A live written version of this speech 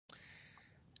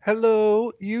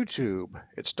Hello YouTube,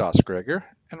 it's DasGregor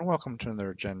and welcome to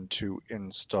another Gentoo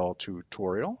Install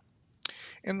tutorial.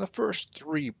 In the first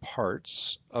three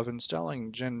parts of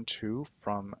installing Gentoo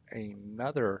from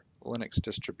another Linux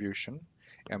distribution,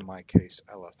 in my case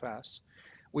LFS,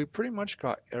 we pretty much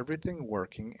got everything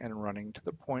working and running to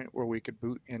the point where we could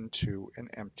boot into an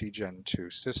empty Gentoo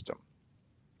system.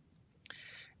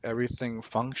 Everything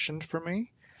functioned for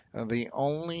me. The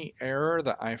only error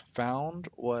that I found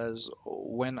was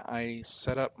when I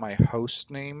set up my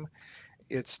host name.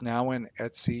 It's now in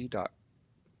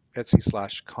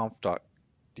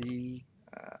etsy/conf.d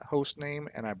host name,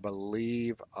 and I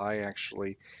believe I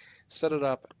actually set it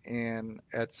up in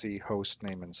Etsy host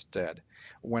name instead.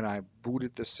 When I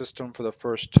booted the system for the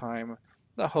first time,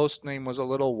 the host name was a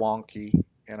little wonky,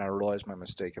 and I realized my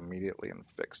mistake immediately and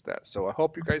fixed that. So I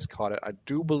hope you guys caught it. I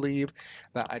do believe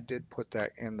that I did put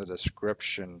that in the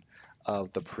description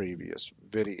of the previous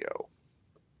video.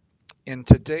 In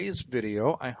today's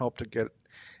video, I hope to get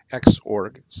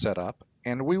xorg set up,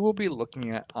 and we will be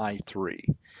looking at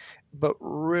i3. But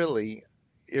really,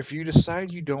 if you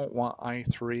decide you don't want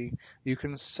i3, you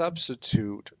can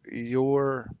substitute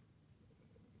your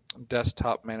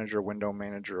desktop manager, window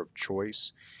manager of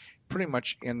choice pretty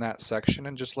much in that section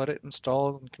and just let it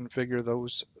install and configure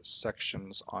those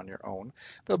sections on your own.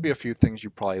 There'll be a few things you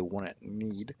probably wouldn't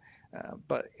need,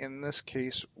 but in this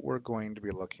case, we're going to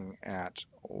be looking at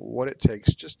what it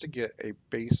takes just to get a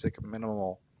basic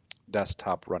minimal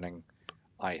desktop running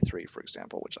i3, for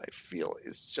example, which I feel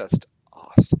is just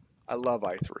awesome. I love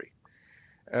i3.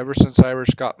 Ever since Irish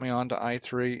got me onto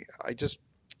i3,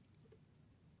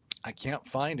 I can't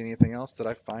find anything else that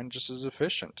I find just as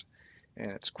efficient.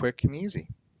 And it's quick and easy.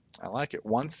 I like it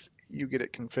once you get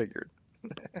it configured.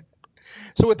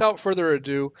 So without further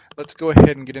ado, let's go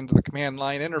ahead and get into the command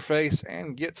line interface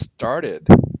and get started.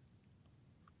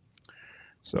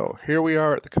 So here we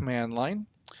are at the command line,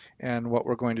 and what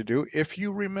we're going to do, if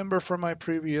you remember from my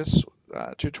previous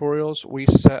tutorials, we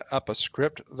set up a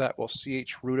script that will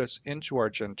chroot us into our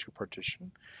Gentoo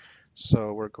partition.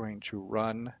 So we're going to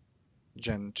run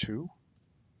Gentoo.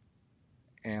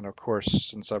 And of course,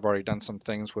 since I've already done some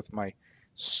things with my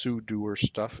sudoer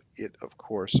stuff, it of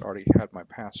course already had my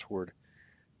password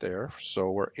there.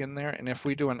 So we're in there, and if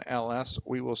we do an ls,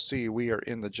 we will see we are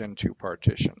in the Gentoo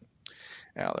partition.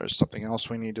 Now there's something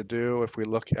else we need to do. If we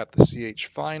look at the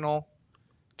final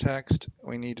text,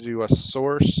 we need to do a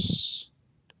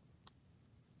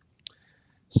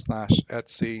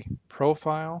source/Etsy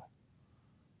profile.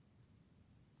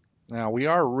 Now we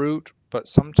are root, but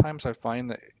sometimes I find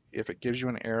that if it gives you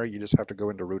an error, you just have to go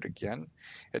into root again.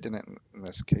 It didn't in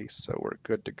this case, so we're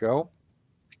good to go.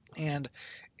 And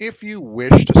if you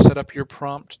wish to set up your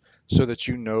prompt so that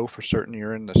you know for certain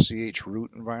you're in the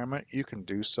chroot environment, you can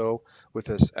do so with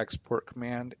this export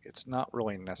command. It's not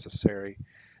really necessary,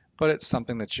 but it's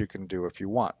something that you can do if you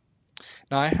want.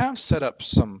 Now I have set up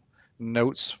some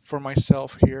notes for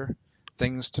myself here,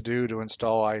 things to do to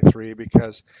install i3,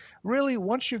 because really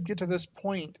once you get to this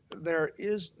point, there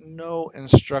is no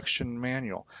instruction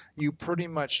manual. You pretty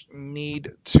much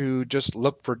need to just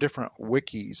look for different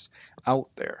wikis out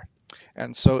there.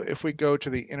 And so if we go to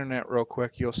the internet real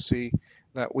quick, you'll see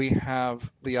that we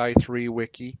have the i3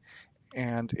 wiki.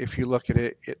 And if you look at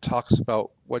it, it talks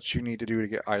about what you need to do to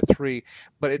get i3,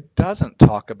 but it doesn't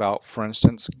talk about, for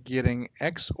instance, getting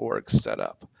xorg set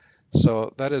up.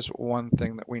 So that is one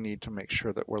thing that we need to make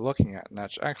sure that we're looking at, and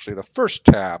that's actually the first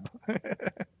tab.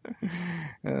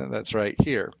 That's right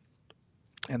here.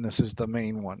 And this is the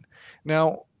main one.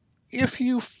 Now, if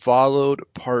you followed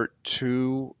part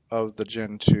 2 of the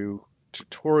Gentoo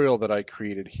tutorial that I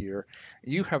created here,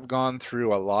 you have gone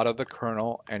through a lot of the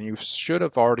kernel, and you should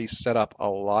have already set up a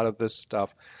lot of this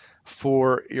stuff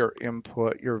for your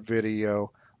input, your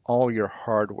video, all your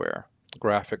hardware,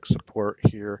 graphic support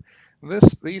here.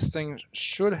 These things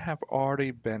should have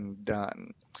already been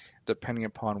done depending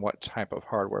upon what type of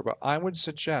hardware. But I would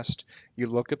suggest you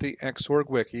look at the xorg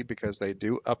wiki, because they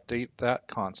do update that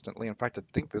constantly. In fact, I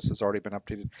think this has already been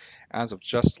updated as of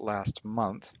just last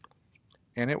month.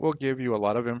 And it will give you a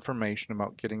lot of information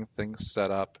about getting things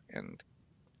set up and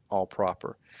all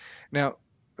proper. Now,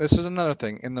 this is another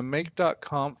thing. In the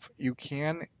make.conf, you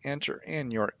can enter in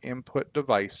your input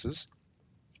devices,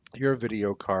 your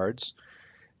video cards,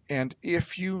 and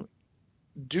if you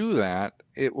do that,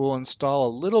 it will install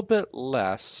a little bit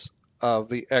less of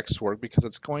the xorg, because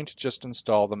it's going to just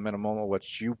install the minimum of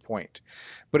what you point.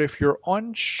 But if you're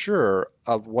unsure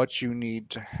of what you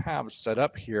need to have set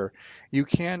up here, you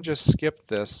can just skip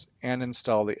this and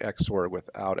install the xorg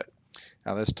without it.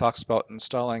 Now this talks about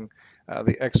installing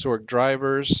the xorg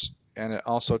drivers and it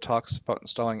also talks about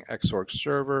installing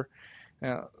xorg-server.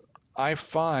 Now, I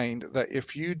find that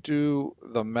if you do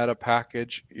the meta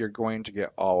package, you're going to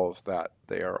get all of that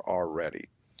there already.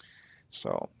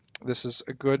 So this is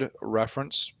a good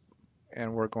reference,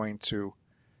 and we're going to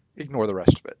ignore the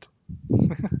rest of it.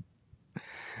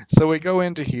 So we go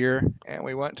into here, and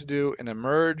we want to do an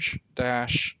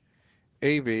emerge-av,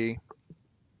 and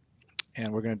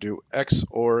we're going to do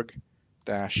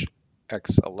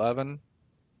xorg-x11,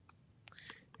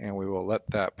 and we will let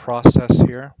that process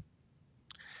here.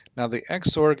 Now the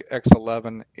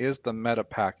xorg-x11 is the meta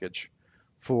package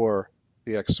for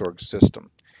the Xorg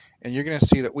system. And you're going to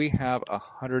see that we have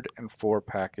 104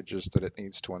 packages that it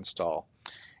needs to install.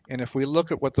 And if we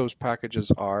look at what those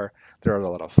packages are, there are a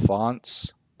lot of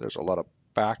fonts, there's a lot of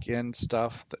back-end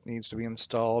stuff that needs to be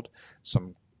installed,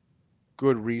 some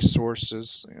good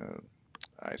resources.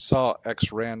 I saw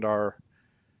xrandar,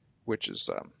 which is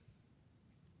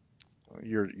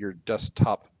your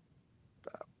desktop,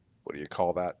 what do you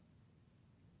call that?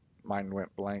 Mine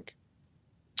went blank.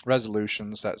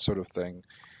 Resolutions, that sort of thing.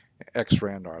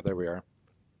 xrandar, there we are.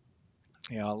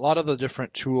 A lot of the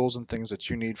different tools and things that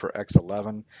you need for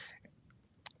X11,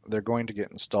 they're going to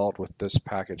get installed with this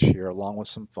package here, along with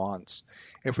some fonts.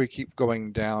 If we keep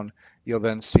going down, you'll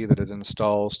then see that it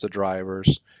installs the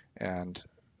drivers and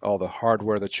all the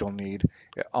hardware that you'll need.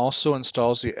 It also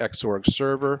installs the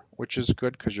xorg-server, which is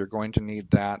good because you're going to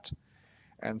need that.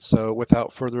 And so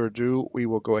without further ado, we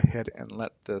will go ahead and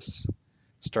let this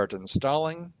start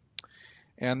installing.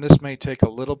 And this may take a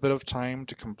little bit of time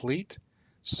to complete.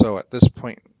 So at this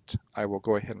point, I will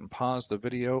go ahead and pause the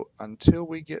video until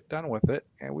we get done with it,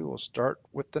 and we will start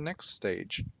with the next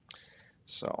stage.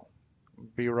 So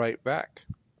be right back.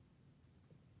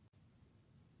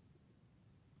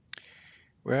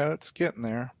 Well, it's getting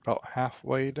there, about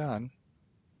halfway done.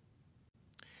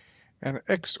 And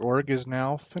Xorg is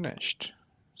now finished.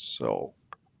 So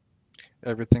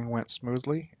everything went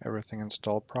smoothly, everything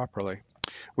installed properly.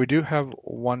 We do have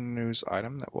one news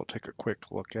item that we'll take a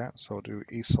quick look at. So we'll do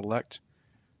eSelect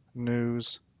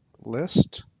news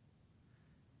list,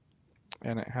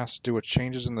 and it has to do with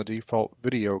changes in the default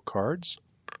video cards.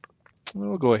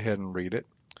 We'll go ahead and read it.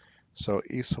 So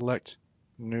eSelect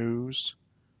news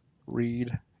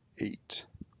read 8,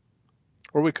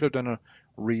 or we could have done a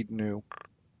read new.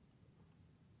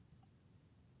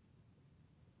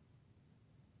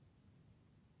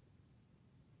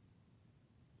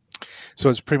 So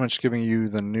it's pretty much giving you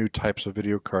the new types of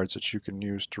video cards that you can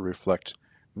use to reflect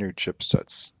new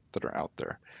chipsets that are out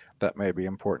there. That may be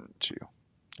important to you.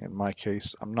 In my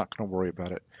case, I'm not going to worry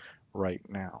about it right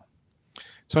now.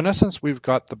 So in essence, we've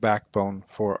got the backbone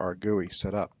for our GUI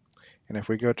set up. And if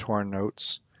we go to our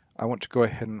notes, I want to go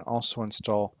ahead and also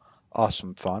install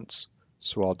awesome fonts.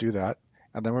 So I'll do that.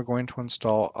 And then we're going to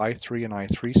install i3 and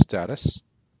i3 status.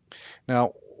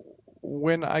 Now,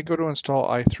 when I go to install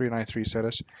i3 and i3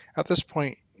 status, at this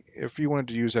point, if you wanted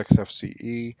to use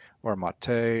XFCE or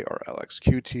Mate or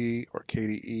LXQT or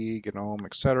KDE, GNOME,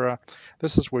 etc.,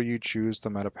 this is where you choose the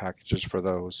meta packages for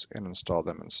those and install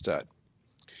them instead.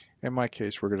 In my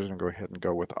case, we're going to go ahead and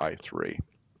go with i3.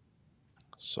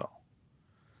 So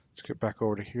let's get back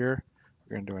over to here.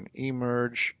 We're going to do an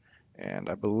emerge, and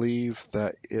I believe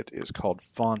that it is called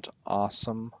Font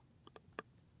Awesome.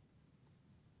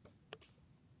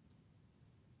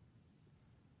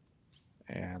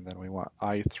 And then we want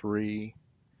i3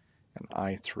 and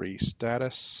i3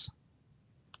 status.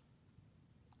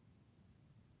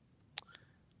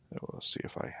 We'll see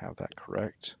if I have that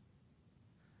correct.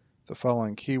 The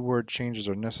following keyword changes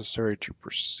are necessary to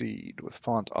proceed with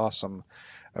Font Awesome.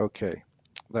 Okay,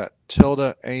 that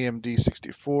tilde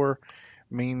AMD64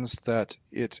 means that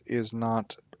it is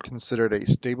not considered a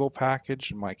stable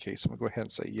package. In my case, I'm going to go ahead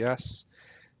and say yes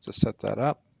to set that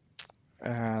up.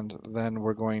 And then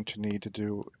we're going to need to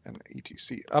do an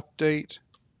etc update.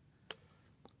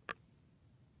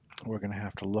 We're going to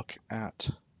have to look at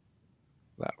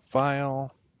that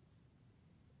file.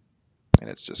 And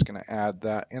it's just going to add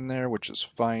that in there, which is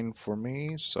fine for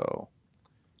me. So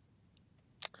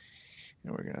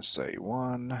and we're going to say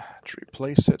 1 to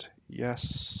replace it.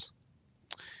 Yes.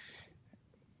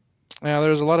 Now,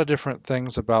 there's a lot of different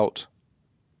things about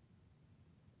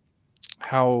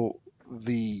how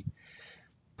the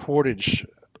portage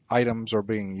items are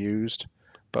being used.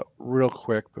 But real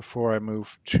quick, before I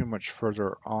move too much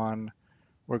further on,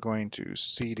 we're going to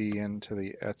cd into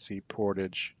the Etsy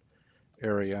portage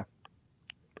area.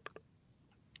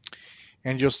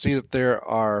 And you'll see that there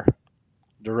are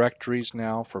directories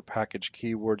now for package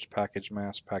keywords, package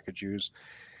mask, package use,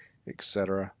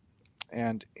 etc.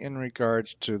 And in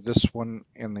regards to this one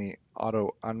in the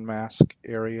auto unmask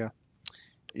area,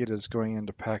 it is going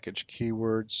into package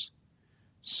keywords.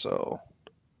 So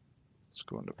let's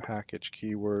go into package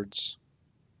keywords.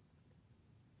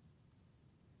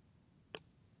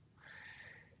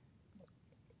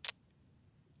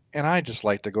 And I just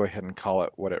like to go ahead and call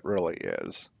it what it really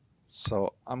is.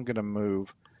 So I'm going to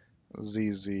move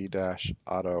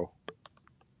zz-auto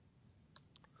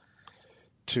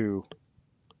to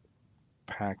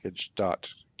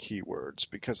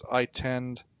package.keywords because I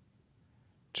tend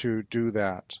to do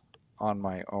that on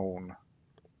my own.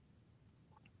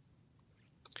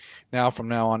 Now, from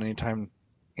now on, anytime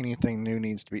anything new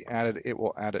needs to be added, it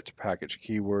will add it to package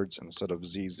keywords instead of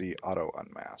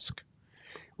zz-auto-unmask,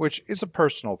 which is a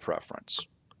personal preference.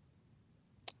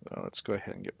 Let's go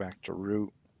ahead and get back to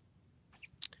root.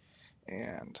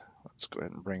 And let's go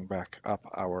ahead and bring back up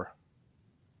our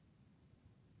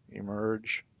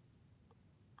emerge.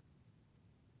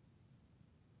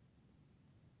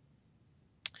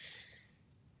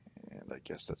 And I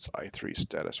guess that's i3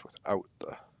 status without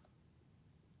the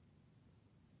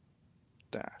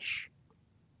dash.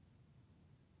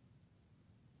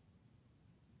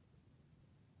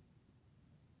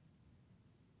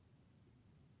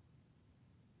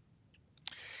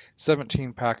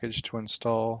 $17 package to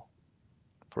install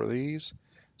for these.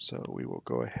 So we will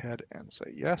go ahead and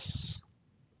say yes.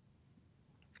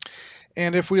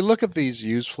 And if we look at these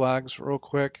use flags real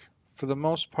quick, for the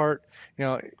most part,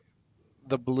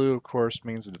 the blue, of course,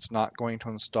 means that it's not going to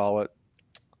install it.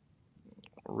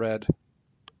 Red,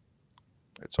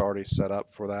 it's already set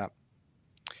up for that.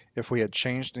 If we had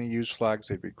changed any use flags,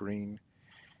 they'd be green.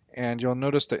 And you'll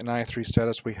notice that in i3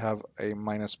 status, we have a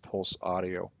minus pulse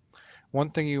audio. One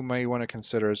thing you may want to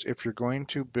consider is if you're going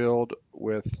to build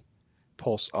with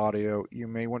pulse audio, you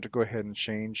may want to go ahead and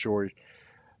change your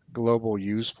global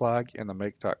use flag in the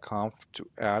make.conf to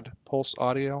add pulse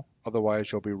audio. Otherwise,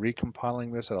 you'll be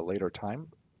recompiling this at a later time.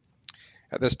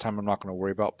 At this time, I'm not going to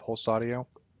worry about pulse audio.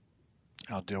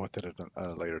 I'll deal with it at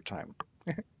a later time.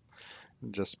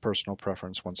 Just personal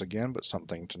preference once again, but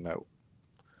something to note.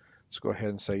 Let's go ahead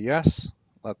and say yes.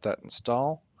 Let that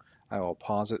install. I will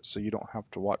pause it so you don't have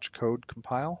to watch code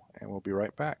compile, and we'll be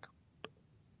right back.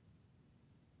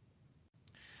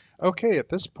 Okay, at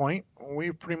this point,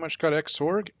 we've pretty much got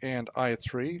Xorg and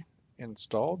i3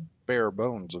 installed, bare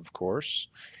bones, of course.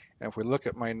 And if we look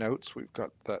at my notes, we've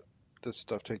got this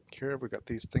stuff taken care of. We've got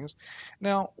these things.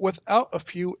 Now, without a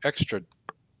few extra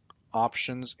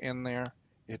options in there,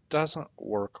 it doesn't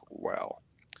work well.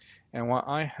 And what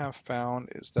I have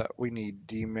found is that we need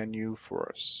dmenu for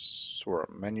a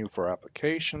menu for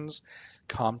applications,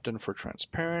 Compton for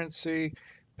transparency,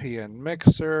 PN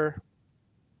mixer,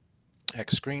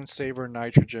 X screensaver,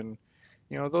 nitrogen.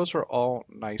 Those are all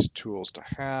nice tools to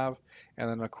have. And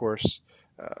then, of course,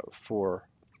 for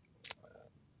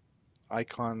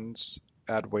icons,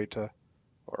 adwaita,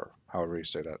 or however you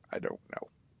say that, I don't know.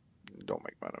 Don't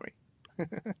make fun of me.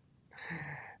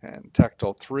 And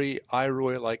Tactile 3, I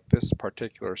really like this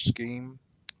particular scheme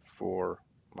for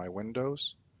my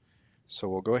Windows. So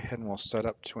we'll go ahead and we'll set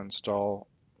up to install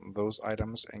those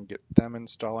items and get them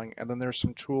installing. And then there's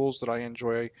some tools that I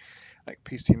enjoy, like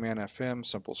PCMan FM,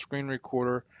 Simple Screen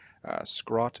Recorder.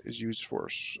 Scrot is used for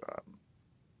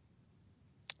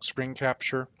screen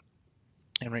capture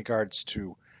in regards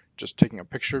to just taking a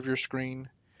picture of your screen.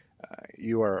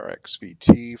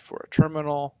 URXVT for a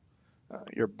terminal.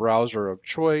 Your browser of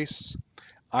choice.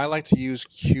 I like to use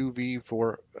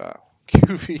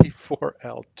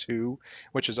QV4L2,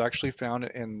 which is actually found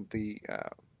in the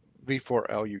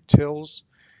V4L utils,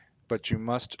 but you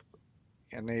must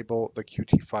enable the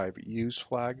Qt5 use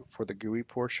flag for the GUI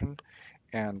portion,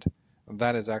 and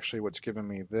that is actually what's given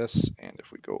me this. And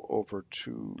if we go over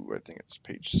to, I think it's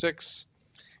page 6,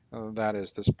 that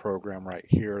is this program right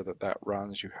here that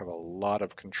runs. You have a lot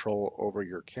of control over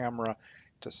your camera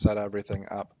to set everything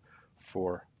up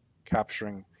for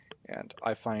capturing, and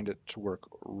I find it to work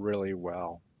really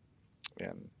well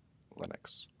in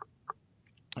Linux.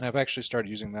 And I've actually started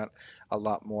using that a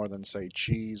lot more than, say,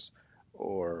 Cheese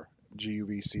or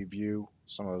GUVC View,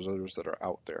 some of those others that are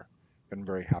out there. Been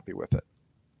very happy with it.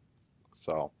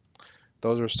 So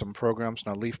those are some programs.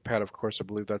 Now LeafPad, of course, I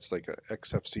believe that's like a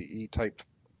XFCE type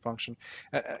function.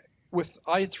 With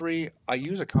i3, I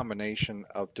use a combination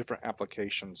of different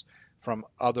applications from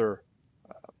other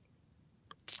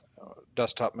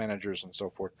desktop managers and so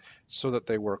forth so that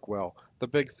they work well. The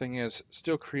big thing is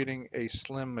still creating a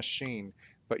slim machine,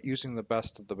 but using the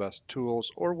best of the best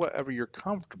tools or whatever you're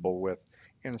comfortable with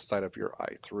inside of your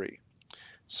i3.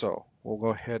 So we'll go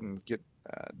ahead and get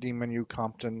dmenu,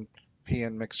 Compton,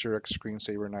 PN mixer, X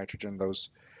screensaver, nitrogen,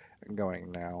 those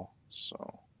going now.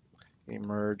 So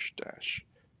emerge-av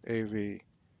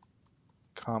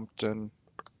Compton.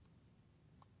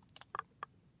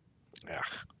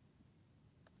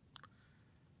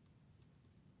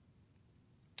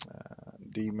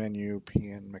 D menu,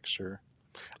 PN mixer.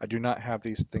 I do not have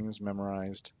these things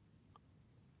memorized.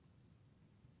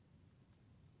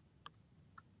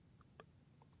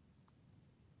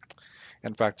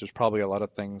 In fact, there's probably a lot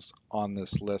of things on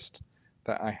this list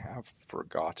that I have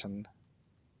forgotten.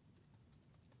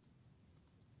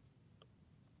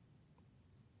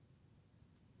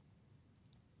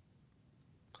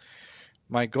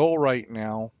 My goal right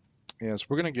now is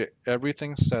we're going to get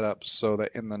everything set up so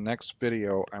that in the next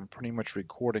video I'm pretty much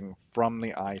recording from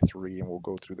the i3 and we'll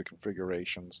go through the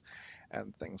configurations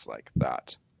and things like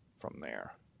that from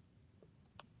there.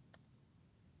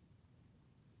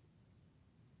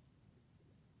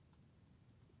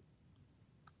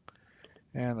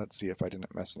 And let's see if I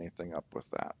didn't mess anything up with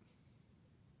that.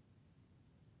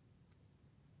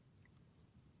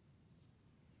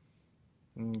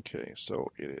 Okay,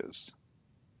 so it is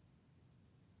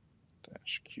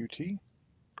 -qt.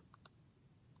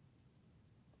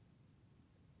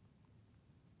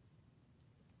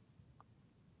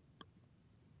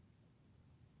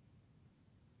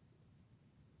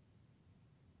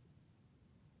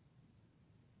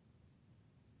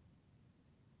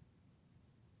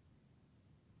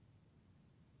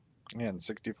 And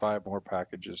 65 more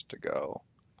packages to go.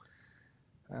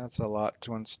 That's a lot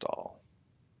to install.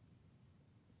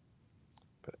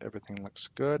 But everything looks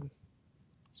good.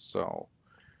 So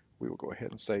we will go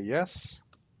ahead and say yes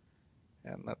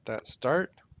and let that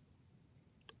start.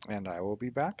 And I will be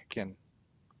back again.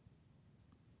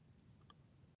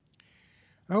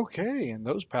 Okay, and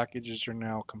those packages are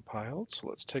now compiled. So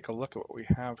let's take a look at what we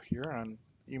have here. And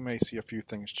you may see a few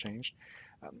things changed.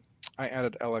 I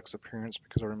added LX appearance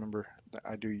because I remember that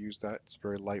I do use that. It's a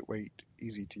very lightweight,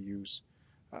 easy to use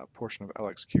portion of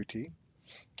LXQT.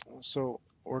 So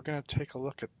we're going to take a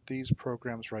look at these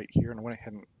programs right here, and I went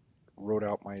ahead and wrote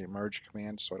out my merge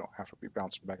command so I don't have to be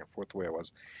bouncing back and forth the way I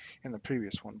was in the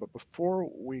previous one. But before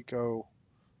we go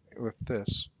with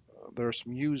this, there are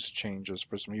some use changes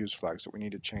for some use flags that we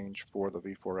need to change for the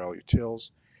v4l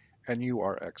utils and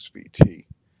urxvt.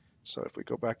 So if we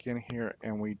go back in here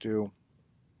and we do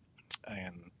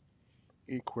an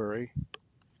equery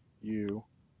u,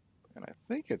 and I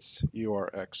think it's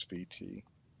urxvt.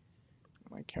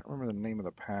 I can't remember the name of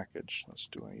the package. Let's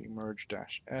do a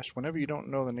merge-s. Whenever you don't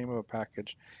know the name of a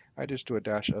package, I just do a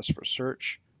 -s for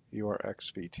search,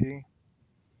 urxvt.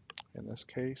 In this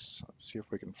case, let's see if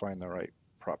we can find the right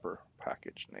proper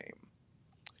package name.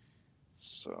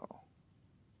 So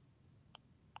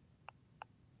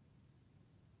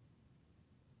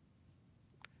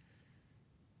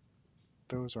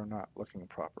those are not looking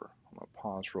proper. I'm going to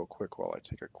pause real quick while I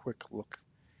take a quick look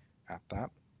at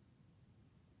that.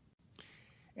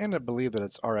 And I believe that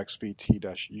it's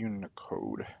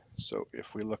rxvt-unicode. So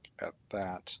if we look at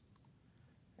that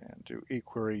and do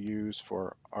equery use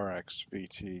for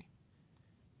rxvt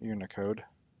Unicode,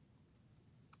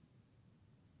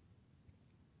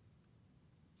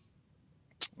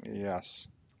 yes,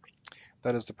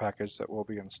 that is the package that we'll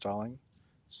be installing.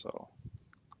 So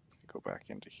go back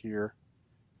into here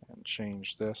and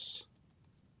change this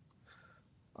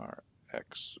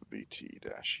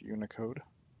rxvt-unicode.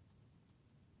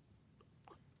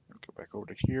 Go back over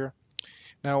to here.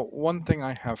 Now, one thing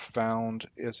I have found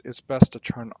is it's best to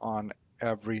turn on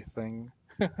everything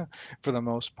for the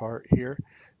most part here.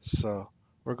 So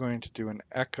we're going to do an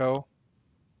echo,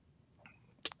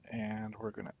 and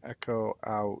we're going to echo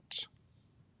out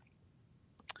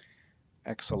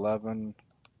x11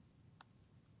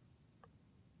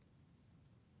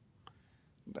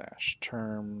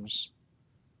 terms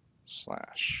 /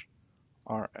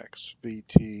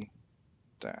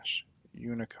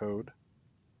 rxvt-unicode,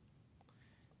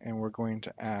 and we're going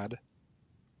to add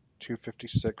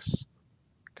 256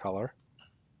 color,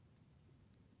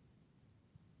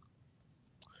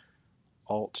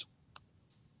 alt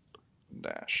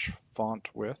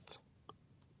font width,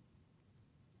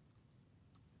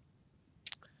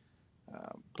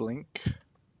 blink,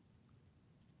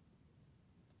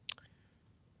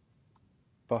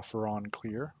 buffer on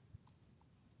clear,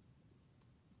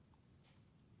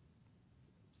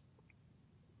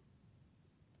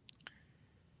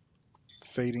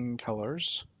 fading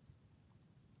colors.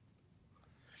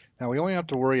 Now we only have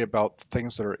to worry about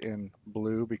things that are in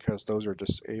blue because those are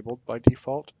disabled by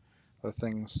default. The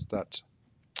things that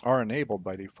are enabled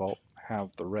by default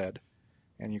have the red.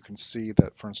 And you can see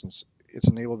that, for instance, it's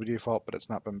enabled by default, but it's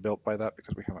not been built by that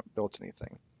because we haven't built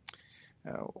anything.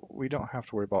 We don't have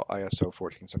to worry about ISO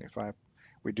 1475.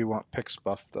 We do want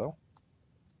pixbuff though.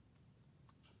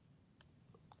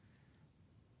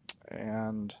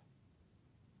 and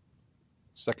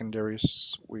secondary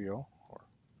wheel.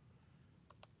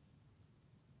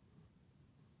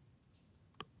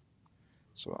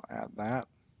 So I'll add that.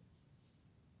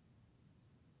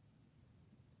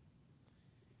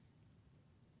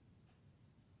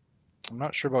 I'm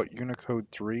not sure about Unicode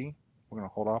 3. We're going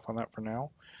to hold off on that for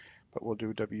now, but we'll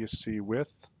do WC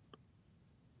width,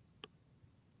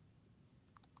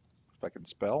 if I can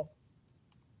spell,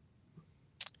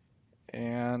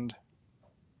 and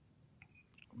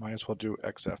might as well do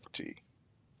XFT.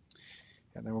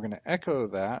 And then we're going to echo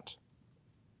that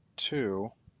to,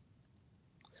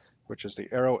 which is the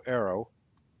arrow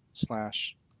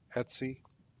slash Etsy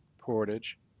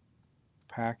portage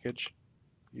package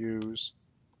use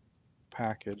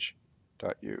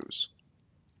package.use.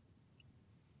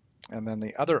 And then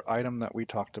the other item that we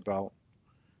talked about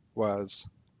was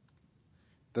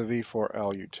the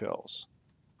v4l utils.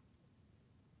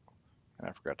 And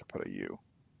I forgot to put a U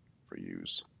for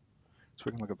use. So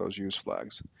we can look at those use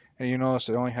flags. And you notice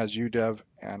it only has udev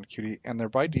and qt, and they're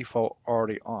by default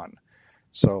already on.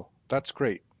 So that's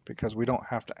great because we don't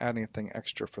have to add anything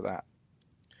extra for that.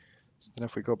 So then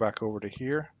if we go back over to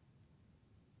here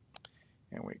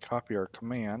and we copy our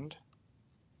command,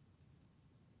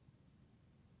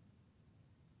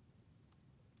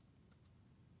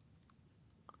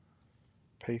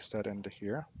 paste that into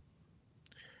here.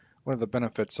 One of the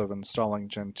benefits of installing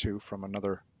Gentoo from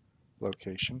another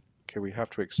location, okay, we have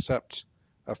to accept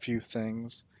a few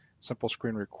things. Simple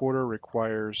screen recorder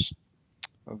requires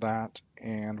that,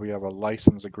 and we have a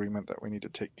license agreement that we need to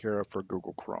take care of for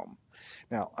Google Chrome.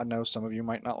 Now, I know some of you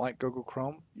might not like Google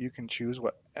Chrome. You can choose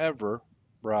whatever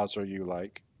browser you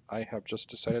like. I have just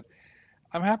decided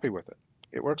I'm happy with it.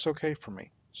 It works okay for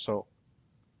me, so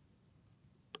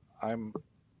I'm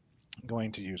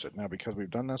going to use it. Now, because we've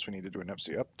done this, we need to do an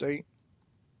FC update.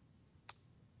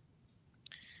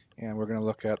 And we're going to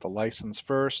look at the license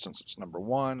first, since it's number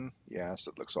 1. Yes,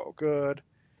 it looks all good.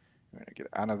 I'm going to get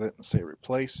out of it and say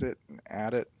replace it and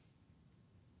add it.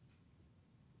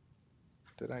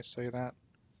 Did I say that?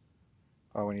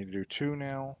 Oh, we need to do 2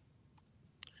 now.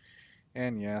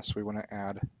 And yes, we want to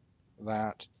add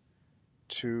that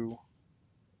to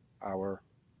our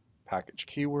package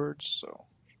keywords. So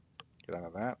get out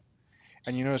of that.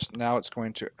 And you notice now it's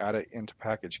going to add it into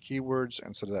package keywords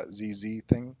instead of that ZZ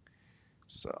thing.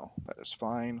 So that is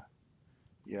fine.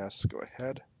 Yes, go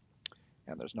ahead.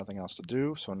 And there's nothing else to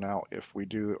do. So now if we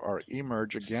do our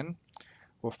emerge again,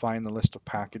 we'll find the list of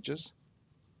packages.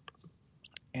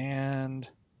 And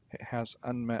it has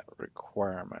unmet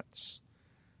requirements.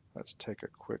 Let's take a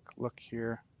quick look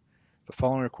here. The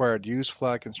following required use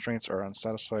flag constraints are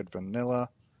unsatisfied: vanilla,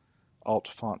 alt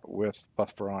font width,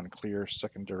 buffer on clear,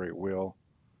 secondary will.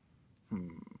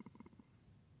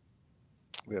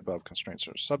 The above constraints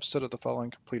are a subset of the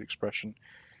following complete expression: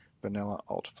 vanilla,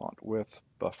 alt font width,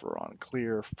 buffer on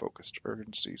clear, focused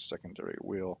urgency, secondary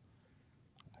will.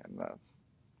 And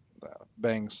the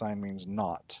bang sign means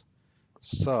not.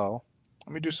 So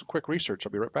let me do some quick research.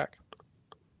 I'll be right back.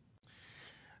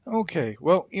 Okay,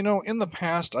 well, in the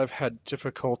past I've had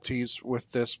difficulties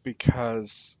with this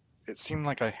because it seemed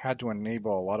like I had to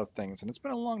enable a lot of things, and it's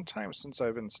been a long time since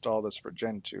I've installed this for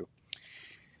Gentoo.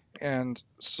 And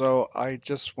so I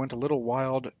just went a little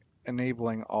wild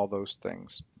enabling all those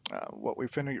things. What we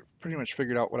pretty much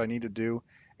figured out what I need to do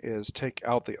is take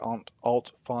out the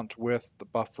alt font width, the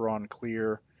buffer on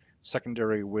clear,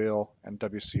 secondary will, and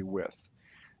WC width.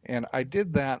 And I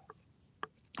did that.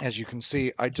 As you can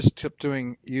see, I just kept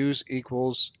doing use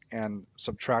equals and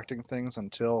subtracting things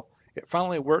until it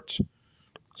finally worked.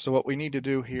 So what we need to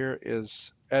do here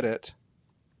is edit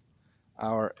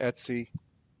our Etsy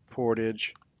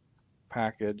portage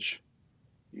package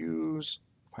use,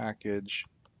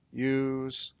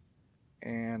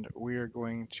 and we are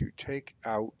going to take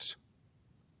out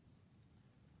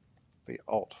the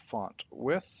alt font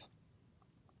width,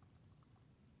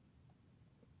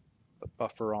 the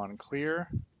buffer on clear,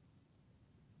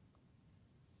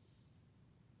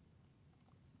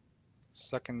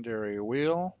 secondary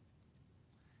wheel,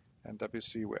 and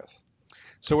WC width.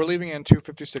 So we're leaving in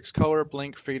 256 color,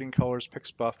 blink, fading colors,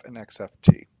 pixbuff, and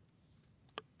XFT.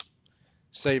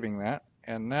 Saving that.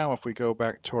 And now if we go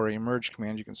back to our emerge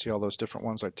command, you can see all those different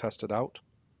ones I tested out.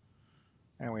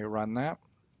 And we run that.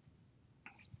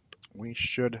 We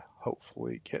should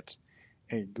hopefully get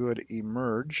a good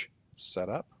emerge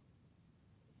setup.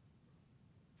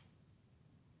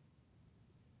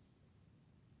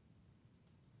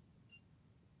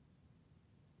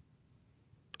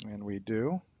 And we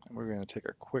do. And we're going to take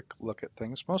a quick look at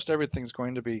things. Most everything's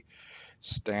going to be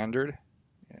standard.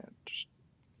 And just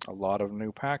a lot of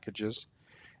new packages.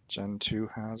 Gentoo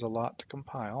has a lot to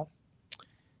compile,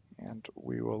 and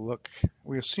we'll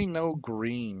see no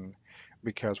green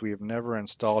because we have never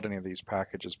installed any of these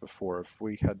packages before. If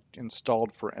we had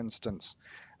installed, for instance,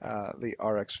 the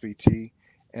RxVT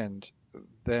and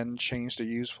then changed a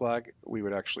use flag, we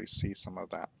would actually see some of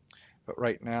that. But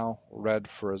right now, red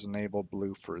for is enabled,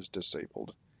 blue for is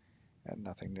disabled, and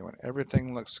nothing new. And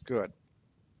everything looks good.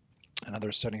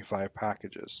 Another 75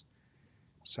 packages.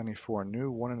 74 new,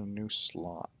 one in a new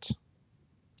slot.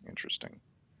 Interesting.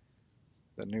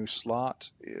 The new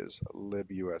slot is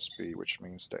libUSB, which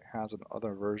means that it has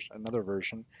another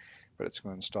version, but it's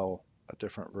going to install a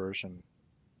different version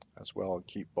as well and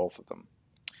keep both of them.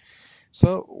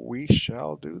 So we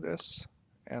shall do this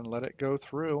and let it go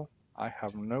through. I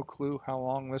have no clue how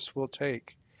long this will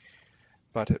take,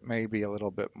 but it may be a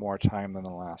little bit more time than the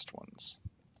last ones.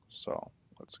 So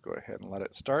let's go ahead and let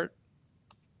it start.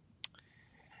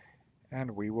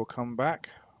 And we will come back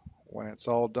when it's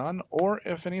all done, or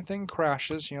if anything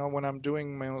crashes, when I'm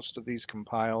doing most of these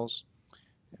compiles.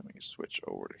 Let me switch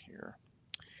over to here.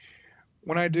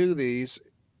 When I do these,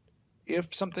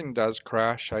 if something does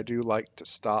crash, I do like to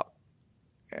stop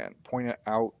and point it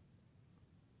out.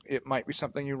 It might be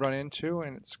something you run into,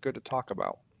 and it's good to talk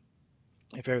about.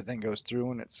 If everything goes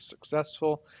through and it's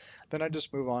successful, then I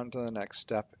just move on to the next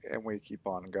step and we keep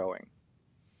on going.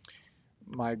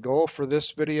 My goal for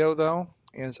this video, though,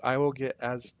 is I will get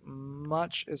as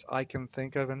much as I can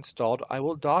think of installed. I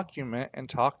will document and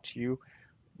talk to you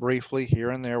briefly here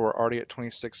and there. We're already at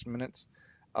 26 minutes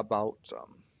about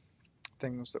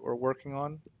things that we're working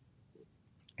on.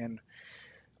 And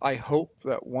I hope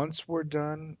that once we're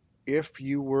done, if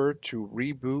you were to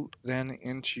reboot then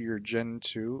into your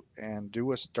Gentoo and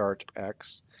do a start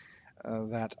X,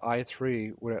 that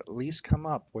i3 would at least come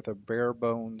up with a bare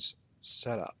bones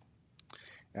setup.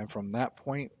 And from that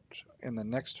point, in the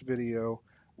next video,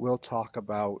 we'll talk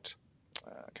about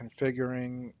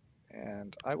configuring,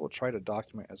 and I will try to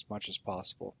document as much as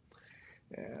possible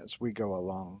as we go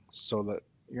along so that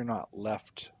you're not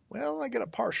left, well, I get a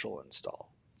partial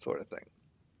install sort of thing.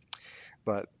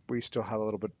 But we still have a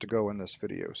little bit to go in this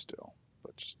video still,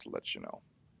 but just to let you know.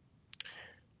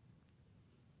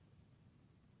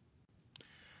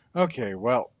 Okay,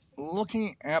 well,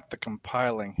 looking at the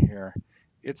compiling here,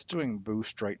 it's doing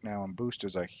Boost right now, and Boost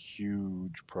is a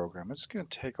huge program. It's going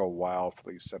to take a while for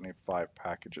these 75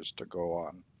 packages to go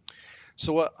on.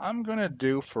 So what I'm going to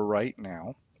do for right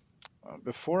now,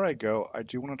 before I go, I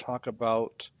do want to talk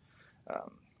about,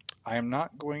 I am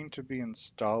not going to be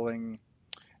installing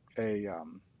a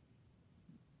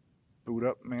boot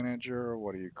up manager, or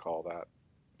what do you call that?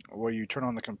 Where you turn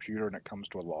on the computer and it comes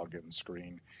to a login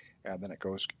screen, and then it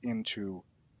goes into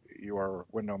your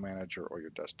window manager or your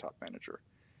desktop manager.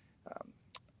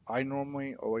 I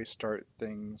normally always start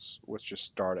things with just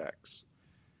start X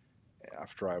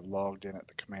after I've logged in at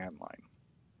the command line.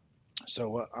 So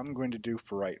what I'm going to do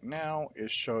for right now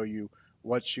is show you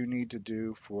what you need to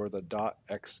do for the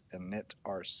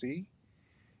 .xinitrc,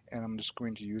 and I'm just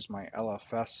going to use my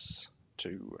LFS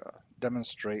to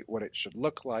demonstrate what it should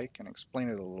look like and explain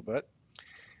it a little bit.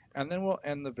 And then we'll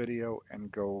end the video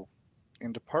and go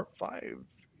into part 5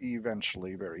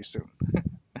 eventually very soon.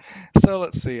 So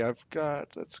let's see,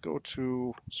 let's go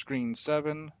to screen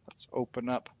 7. Let's open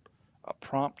up a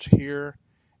prompt here,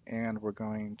 and we're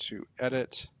going to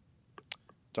edit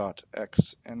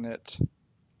 .xinitrc,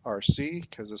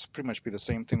 because this will pretty much be the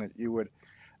same thing that you would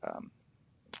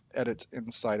edit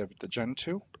inside of the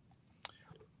Gentoo.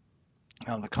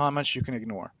 Now the comments you can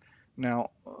ignore. Now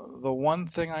the one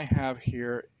thing I have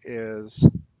here is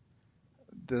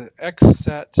the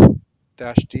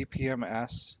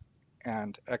xset-dpms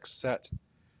and xset-s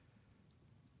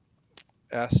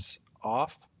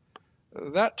off.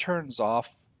 That turns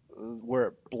off where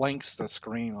it blanks the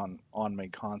screen on me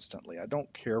constantly. I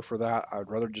don't care for that. I'd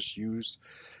rather just use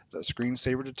the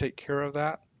screensaver to take care of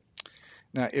that.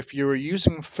 Now, if you were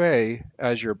using Fey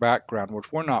as your background,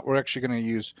 which we're not, we're actually going to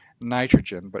use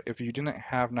nitrogen, but if you didn't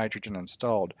have nitrogen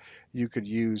installed, you could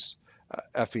use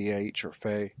FEH or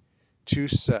Fey to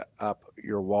set up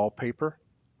your wallpaper,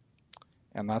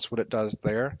 and that's what it does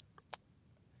there.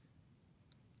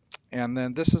 And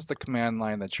then this is the command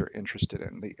line that you're interested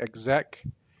in. The exec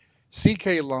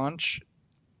CK launch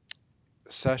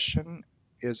session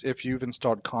is if you've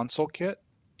installed console kit,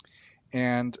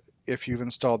 and if you've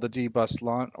installed the dbus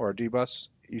launch or dbus,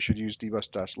 you should use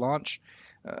dbus-launch.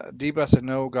 Dbus I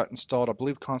know got installed, I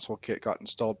believe console kit got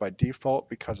installed by default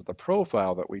because of the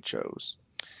profile that we chose.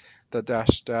 The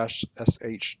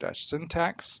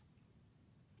 --sh-syntax,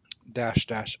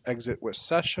 --exit with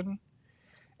session,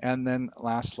 and then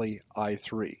lastly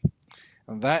i3.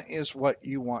 And that is what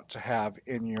you want to have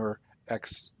in your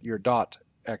 .xinitrc,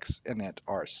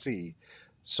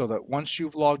 so that once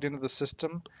you've logged into the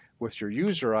system with your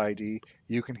user ID,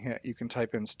 you can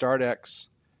type in startx,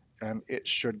 and it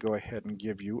should go ahead and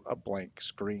give you a blank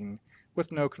screen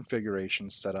with no configuration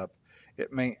set up.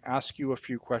 It may ask you a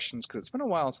few questions because it's been a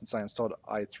while since I installed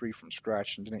i3 from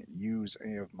scratch and didn't use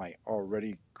any of my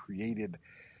already created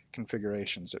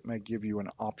configurations. It may give you an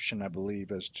option, I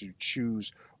believe, as to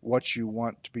choose what you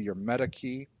want to be your meta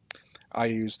key. I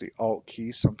use the Alt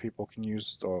key. Some people can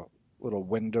use the little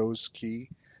Windows key.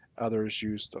 Others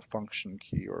use the function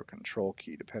key or control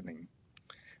key, depending.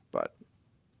 But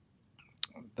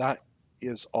that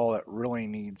is all that really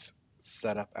needs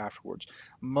set up afterwards.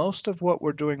 Most of what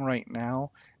we're doing right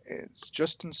now is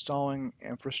just installing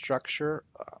infrastructure,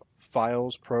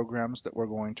 files, programs that we're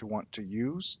going to want to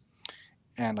use.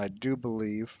 And I do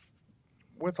believe,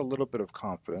 with a little bit of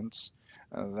confidence,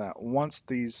 that once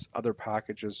these other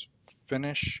packages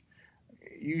finish,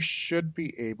 you should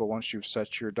be able, once you've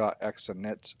set your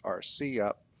 .xinitrc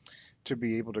up, to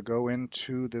be able to go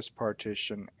into this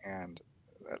partition and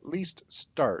at least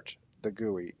start the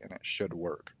GUI, and it should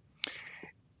work.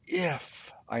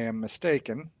 If I am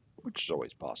mistaken, which is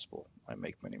always possible, I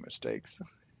make many mistakes.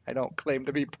 I don't claim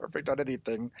to be perfect on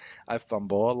anything. I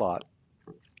fumble a lot.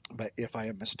 But if I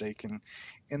am mistaken,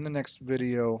 in the next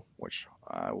video, which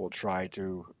I will try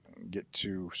to get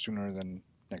to sooner than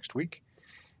next week,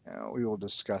 we will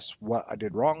discuss what I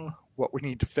did wrong, what we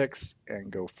need to fix,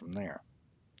 and go from there.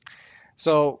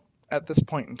 So at this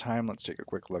point in time, let's take a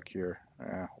quick look here.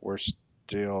 We're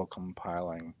still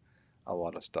compiling a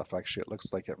lot of stuff. Actually, it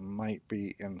looks like it might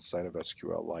be inside of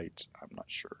SQLite. I'm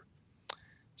not sure.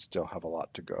 Still have a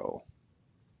lot to go.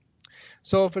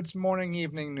 So if it's morning,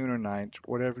 evening, noon, or night,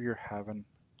 whatever you're having,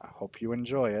 I hope you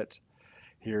enjoy it.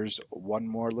 Here's one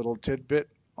more little tidbit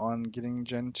on getting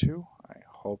Gentoo. I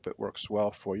hope it works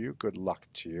well for you. Good luck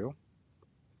to you.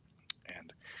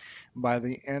 And by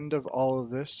the end of all of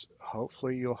this,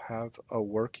 hopefully you'll have a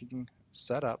working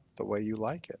setup the way you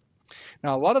like it.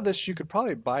 Now, a lot of this you could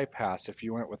probably bypass if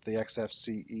you went with the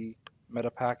XFCE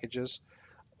meta packages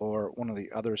or one of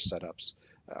the other setups.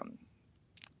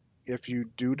 If you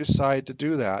do decide to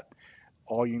do that,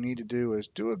 all you need to do is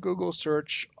do a Google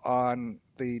search on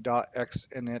the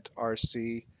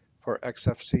 .xinitrc for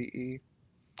XFCE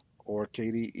or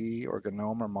KDE or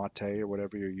GNOME or Mate or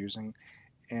whatever you're using,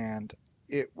 and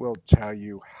it will tell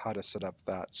you how to set up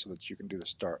that so that you can do the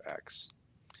startx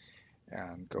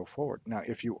and go forward. Now,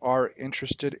 if you are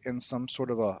interested in some sort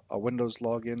of a Windows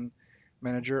login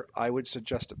manager, I would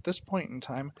suggest at this point in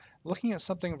time looking at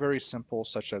something very simple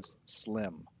such as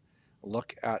Slim.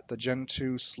 Look at the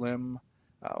Gentoo Slim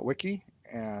wiki,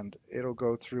 and it'll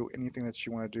go through anything that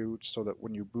you want to do so that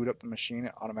when you boot up the machine,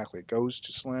 it automatically goes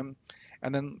to Slim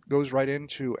and then goes right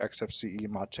into XFCE,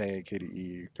 Mate,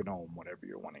 KDE, GNOME, whatever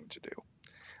you're wanting to do.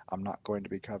 I'm not going to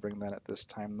be covering that at this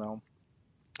time, though.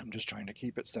 I'm just trying to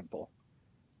keep it simple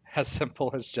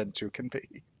as Gentoo can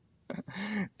be.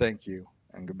 Thank you,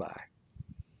 and goodbye.